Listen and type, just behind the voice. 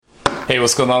Hey,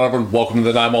 what's going on, everyone? Welcome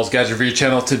to the Nine Malls Gadget Review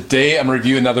channel. Today, I'm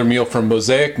reviewing another meal from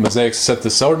Mosaic. Mosaic sent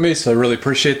this over to me, so I really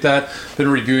appreciate that. Been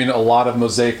reviewing a lot of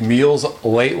Mosaic meals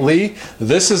lately.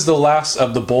 This is the last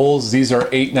of the bowls. These are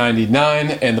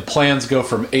 $8.99, and the plans go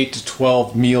from 8 to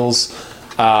 12 meals.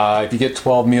 If you get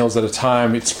 12 meals at a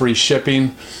time, it's free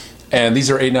shipping. And these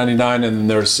are $8.99, and then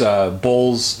there's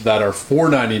bowls that are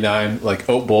 $4.99, like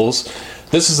oat bowls.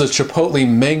 This is a Chipotle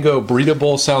Mango Burrito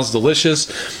Bowl. Sounds delicious.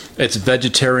 It's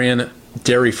vegetarian,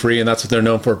 dairy-free, and that's what they're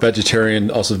known for, vegetarian,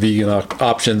 also vegan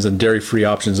options and dairy-free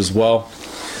options as well.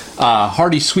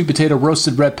 Hearty sweet potato,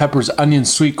 roasted red peppers,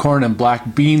 onions, sweet corn, and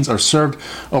black beans are served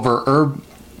over herb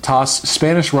tossed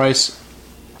Spanish rice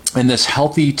in this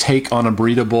healthy take on a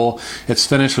burrito bowl. It's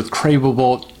finished with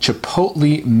craveable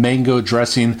Chipotle mango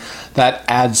dressing that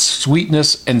adds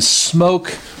sweetness and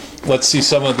smoke. Let's see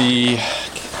some of the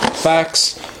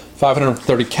facts.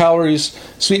 530 calories,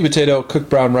 sweet potato, cooked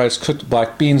brown rice, cooked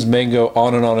black beans, mango,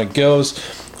 on and on it goes.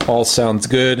 All sounds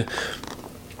good.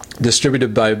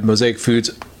 Distributed by Mosaic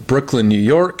Foods, Brooklyn, New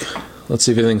York. Let's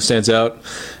see if anything stands out.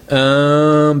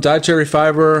 Dietary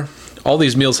fiber. All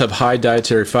these meals have high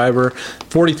dietary fiber.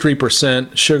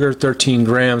 43%, sugar 13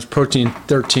 grams, protein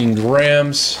 13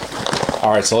 grams.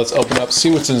 All right, so let's open up,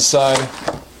 see what's inside.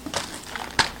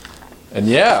 And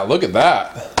yeah, look at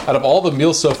that. Out of all the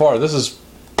meals so far, this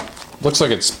looks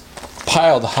like it's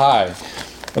piled high.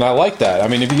 And I like that. I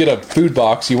mean, if you get a food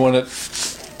box, you want it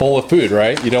full of food,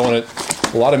 right? You don't want it,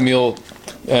 a lot of meal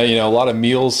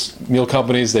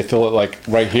companies, they fill it like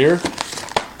right here.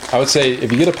 I would say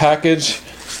if you get a package,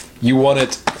 you want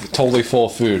it totally full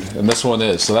of food, and this one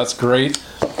is. So that's great.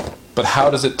 But how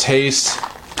does it taste?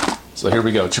 So here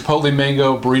we go. Chipotle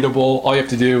Mango Burrito Bowl. All you have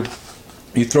to do,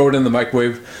 you throw it in the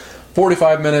microwave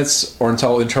 45 minutes or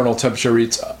until internal temperature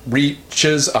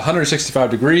reaches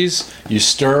 165 degrees. You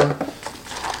stir,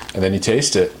 and then you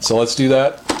taste it. So let's do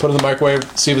that. Put it in the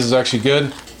microwave, see if this is actually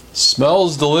good.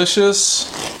 Smells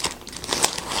delicious.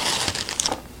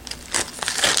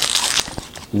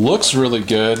 Looks really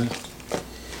good.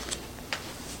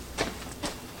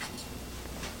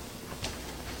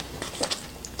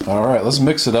 All right, let's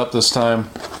mix it up this time.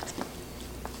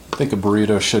 I think a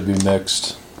burrito should be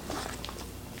mixed.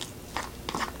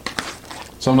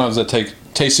 Sometimes I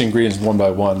taste the ingredients one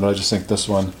by one, but I just think this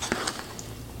one,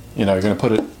 you're going to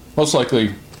put it, most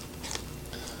likely,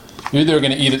 you're either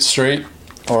going to eat it straight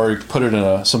or put it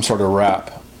in some sort of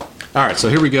wrap. All right, so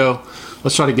here we go.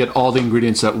 Let's try to get all the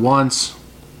ingredients at once.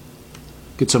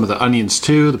 Get some of the onions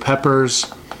too, the peppers.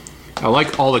 I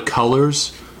like all the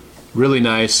colors. Really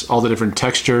nice, all the different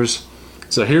textures.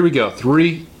 So here we go.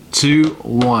 3, 2,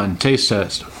 1. Taste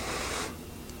test.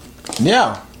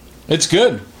 Yeah, it's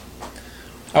good.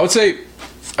 I would say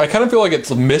I kind of feel like it's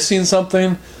missing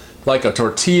something, like a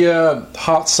tortilla,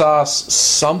 hot sauce,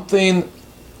 something.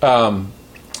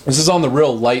 This is on the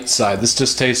real light side. This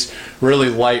just tastes really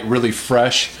light, really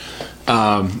fresh.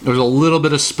 There's a little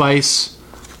bit of spice.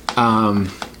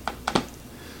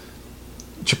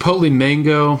 Chipotle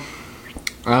mango.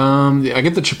 I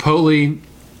get the chipotle.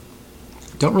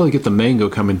 Don't really get the mango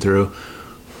coming through.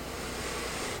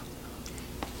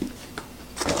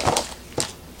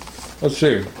 Let's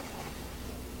see.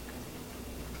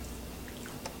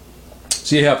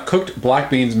 So you have cooked black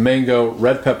beans, mango,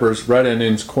 red peppers, red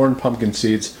onions, corn, pumpkin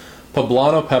seeds,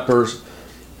 poblano peppers,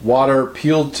 water,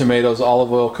 peeled tomatoes,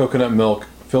 olive oil, coconut milk,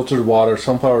 filtered water,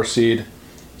 sunflower seed,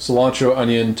 cilantro,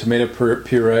 onion, tomato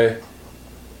puree.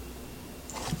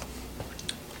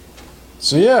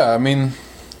 So yeah, I mean,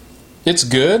 it's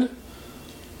good.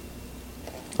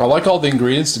 I like all the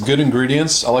ingredients, the good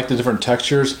ingredients. I like the different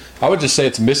textures. I would just say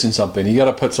it's missing something. You got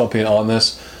to put something on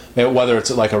this, whether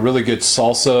it's like a really good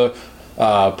salsa,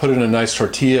 put it in a nice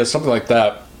tortilla, something like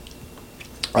that.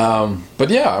 But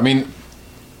yeah, I mean,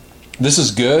 this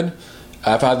is good.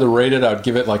 If I had to rate it, I would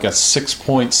give it like a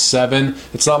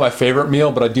 6.7. It's not my favorite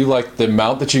meal, but I do like the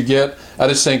amount that you get. I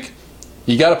just think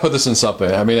you got to put this in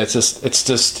something. I mean, it's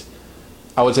just.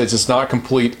 I would say it's just not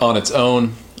complete on its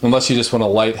own, unless you just want a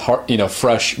light,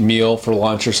 fresh meal for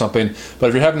lunch or something. But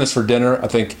if you're having this for dinner, I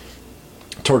think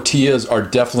tortillas are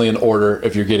definitely in order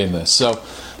if you're getting this. So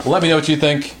let me know what you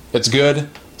think. It's good.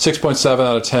 6.7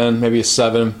 out of 10, maybe a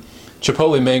 7.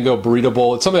 Chipotle Mango Burrito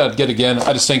Bowl. It's something I'd get again.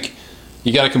 I just think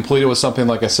you got to complete it with something,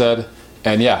 like I said.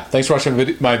 And yeah, thanks for watching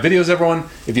my videos, everyone.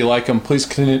 If you like them, please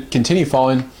continue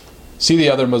following. See the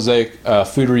other Mosaic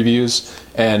food reviews.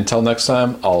 And until next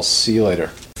time, I'll see you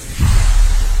later.